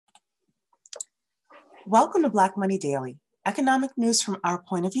Welcome to Black Money Daily, economic news from our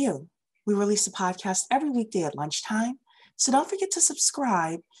point of view. We release a podcast every weekday at lunchtime, so don't forget to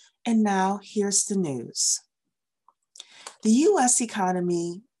subscribe. And now here's the news. The U.S.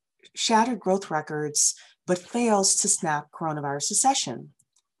 economy shattered growth records, but fails to snap coronavirus recession.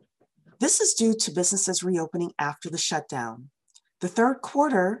 This is due to businesses reopening after the shutdown. The third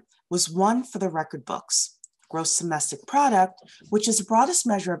quarter was one for the record books. Gross domestic product, which is the broadest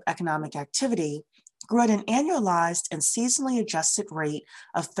measure of economic activity, grew at an annualized and seasonally adjusted rate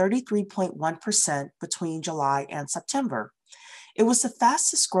of 33.1% between July and September. It was the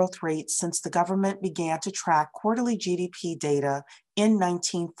fastest growth rate since the government began to track quarterly GDP data in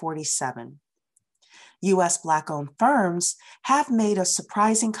 1947. U.S. Black-owned firms have made a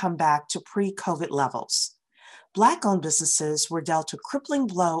surprising comeback to pre-COVID levels. Black-owned businesses were dealt a crippling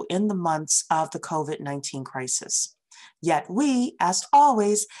blow in the months of the COVID-19 crisis. Yet we, as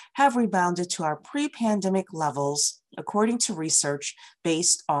always, have rebounded to our pre-pandemic levels, according to research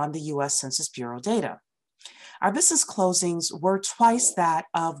based on the U.S. Census Bureau data. Our business closings were twice that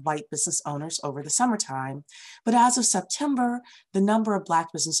of white business owners over the summertime, but as of September, the number of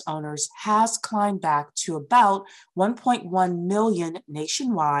Black business owners has climbed back to about 1.1 million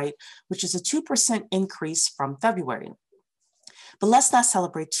nationwide, which is a 2% increase from February. But let's not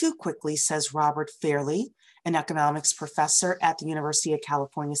celebrate too quickly, says Robert Fairley, an economics professor at the University of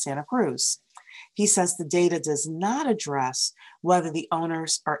California, Santa Cruz. He says the data does not address whether the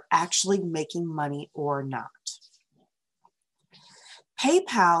owners are actually making money or not.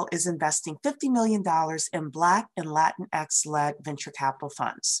 PayPal is investing $50 million in Black and Latinx-led venture capital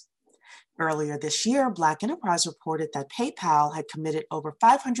funds. Earlier this year, Black Enterprise reported that PayPal had committed over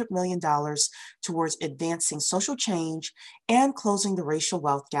 $500 million towards advancing social change and closing the racial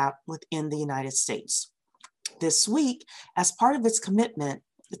wealth gap within the United States. This week, as part of its commitment,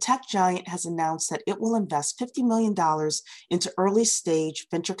 the tech giant has announced that it will invest $50 million into early-stage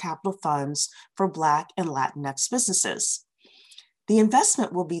venture capital funds for Black and Latinx businesses. The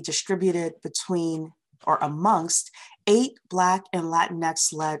investment will be distributed between or amongst 8 Black and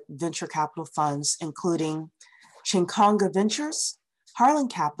Latinx-led venture capital funds, including Chinkonga Ventures, Harlan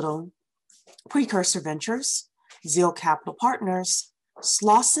Capital, Precursor Ventures, Zeal Capital Partners,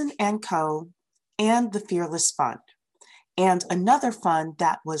 Slauson & Co., and the Fearless Fund, and another fund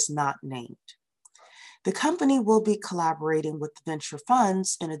that was not named. The company will be collaborating with the venture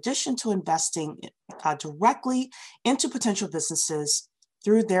funds in addition to investing directly into potential businesses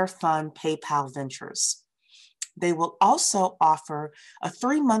through their fund, PayPal Ventures. They will also offer a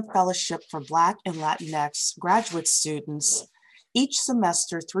 3-month fellowship for Black and Latinx graduate students each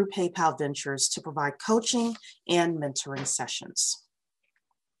semester through PayPal Ventures to provide coaching and mentoring sessions.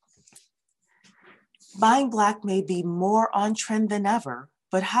 Buying Black may be more on trend than ever,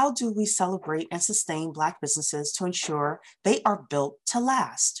 but how do we celebrate and sustain Black businesses to ensure they are built to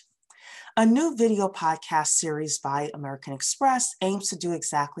last? A new video podcast series by American Express aims to do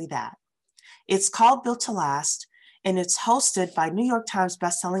exactly that. It's called Built to Last, and it's hosted by New York Times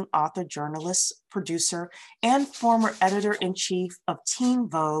bestselling author, journalist, producer, and former editor-in-chief of Teen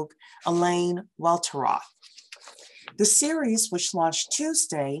Vogue, Elaine Welteroth. The series, which launched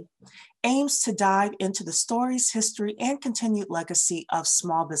Tuesday, aims to dive into the stories, history, and continued legacy of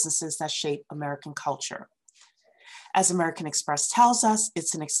small businesses that shape American culture. As American Express tells us,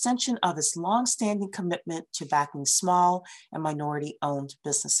 it's an extension of its longstanding commitment to backing small and minority-owned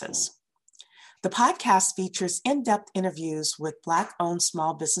businesses. The podcast features in-depth interviews with Black-owned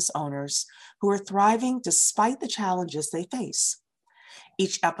small business owners who are thriving despite the challenges they face.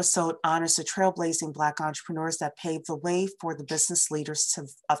 Each episode honors the trailblazing Black entrepreneurs that paved the way for the business leaders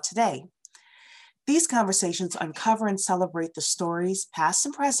of today. These conversations uncover and celebrate the stories, past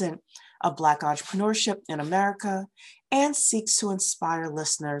and present, of Black entrepreneurship in America and seeks to inspire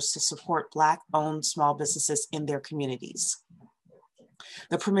listeners to support Black-owned small businesses in their communities.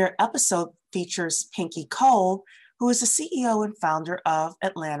 The premiere episode features Pinky Cole, who is the CEO and founder of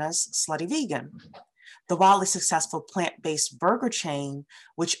Atlanta's Slutty Vegan, the wildly successful plant-based burger chain,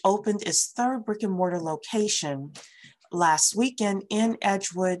 which opened its 3rd brick-and-mortar location last weekend in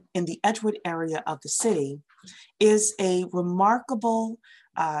the Edgewood area of the city, is a remarkable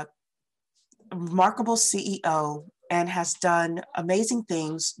CEO and has done amazing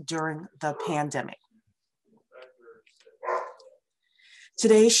things during the pandemic.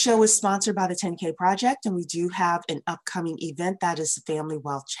 Today's show is sponsored by the 10K Project, and we do have an upcoming event that is the Family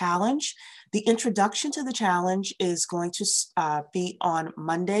Wealth Challenge. The introduction to the challenge is going to be on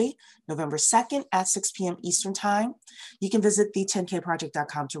Monday, November 2nd at 6 p.m. Eastern Time. You can visit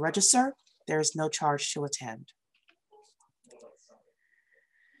the10kproject.com to register. There is no charge to attend.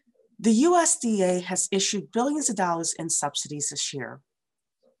 The USDA has issued billions of dollars in subsidies this year,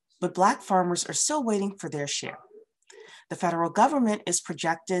 but Black farmers are still waiting for their share. The federal government is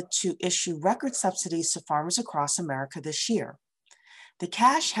projected to issue record subsidies to farmers across America this year. The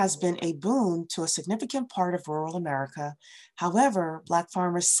cash has been a boon to a significant part of rural America. However, Black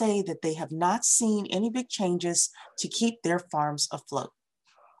farmers say that they have not seen any big changes to keep their farms afloat.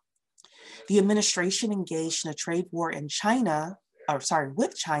 The administration engaged in a trade war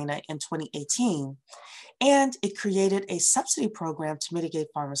with China in 2018, and it created a subsidy program to mitigate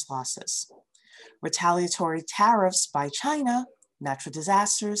farmers' losses. Retaliatory tariffs by China, natural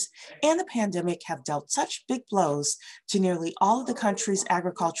disasters, and the pandemic have dealt such big blows to nearly all of the country's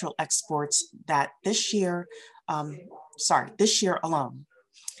agricultural exports that this year alone.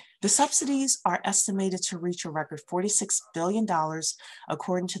 The subsidies are estimated to reach a record $46 billion,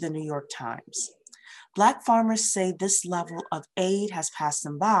 according to the New York Times. Black farmers say this level of aid has passed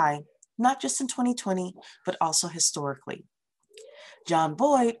them by, not just in 2020, but also historically. John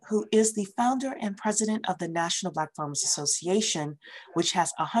Boyd, who is the founder and president of the National Black Farmers Association, which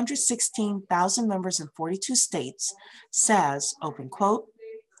has 116,000 members in 42 states, says, open quote,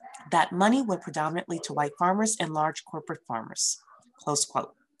 that money went predominantly to white farmers and large corporate farmers, close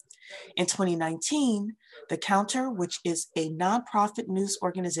quote. In 2019, The Counter, which is a nonprofit news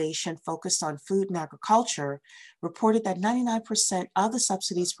organization focused on food and agriculture, reported that 99% of the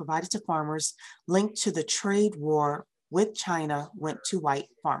subsidies provided to farmers linked to the trade war with China went to white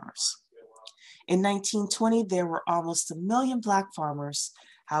farmers. In 1920, there were almost 1 million Black farmers.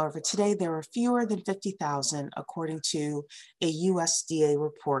 However, today there are fewer than 50,000, according to a USDA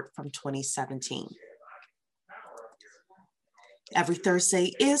report from 2017. Every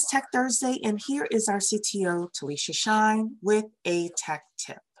Thursday is Tech Thursday, and here is our CTO, Talisha Shine, with a tech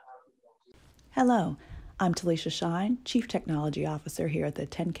tip. Hello, I'm Talisha Shine, Chief Technology Officer here at the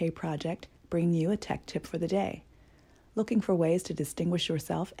 10K Project, bringing you a tech tip for the day. Looking for ways to distinguish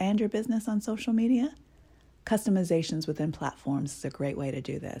yourself and your business on social media? Customizations within platforms is a great way to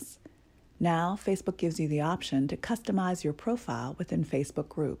do this. Now, Facebook gives you the option to customize your profile within Facebook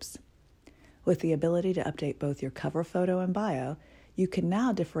groups. With the ability to update both your cover photo and bio, you can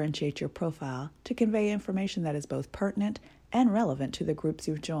now differentiate your profile to convey information that is both pertinent and relevant to the groups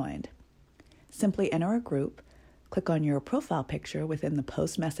you've joined. Simply enter a group, click on your profile picture within the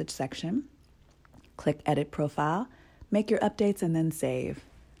post message section, click Edit Profile, make your updates, and then save.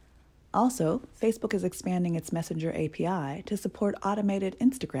 Also, Facebook is expanding its Messenger API to support automated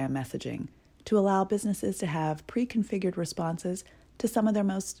Instagram messaging to allow businesses to have pre-configured responses to some of their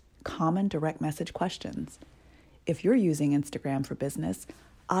most common direct message questions. If you're using Instagram for business,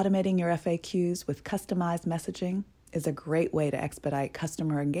 automating your FAQs with customized messaging is a great way to expedite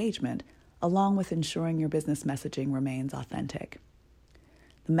customer engagement, along with ensuring your business messaging remains authentic.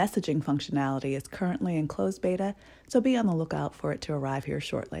 The messaging functionality is currently in closed beta, so be on the lookout for it to arrive here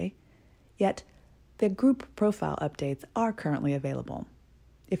shortly. Yet, the group profile updates are currently available.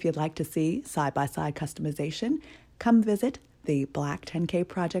 If you'd like to see side-by-side customization, come visit the Black 10K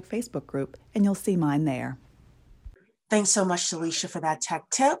Project Facebook group, and you'll see mine there. Thanks so much, Talisha, for that tech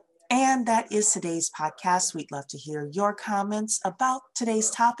tip. And that is today's podcast. We'd love to hear your comments about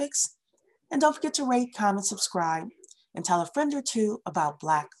today's topics. And don't forget to rate, comment, subscribe, and tell a friend or two about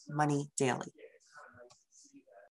Black Money Daily.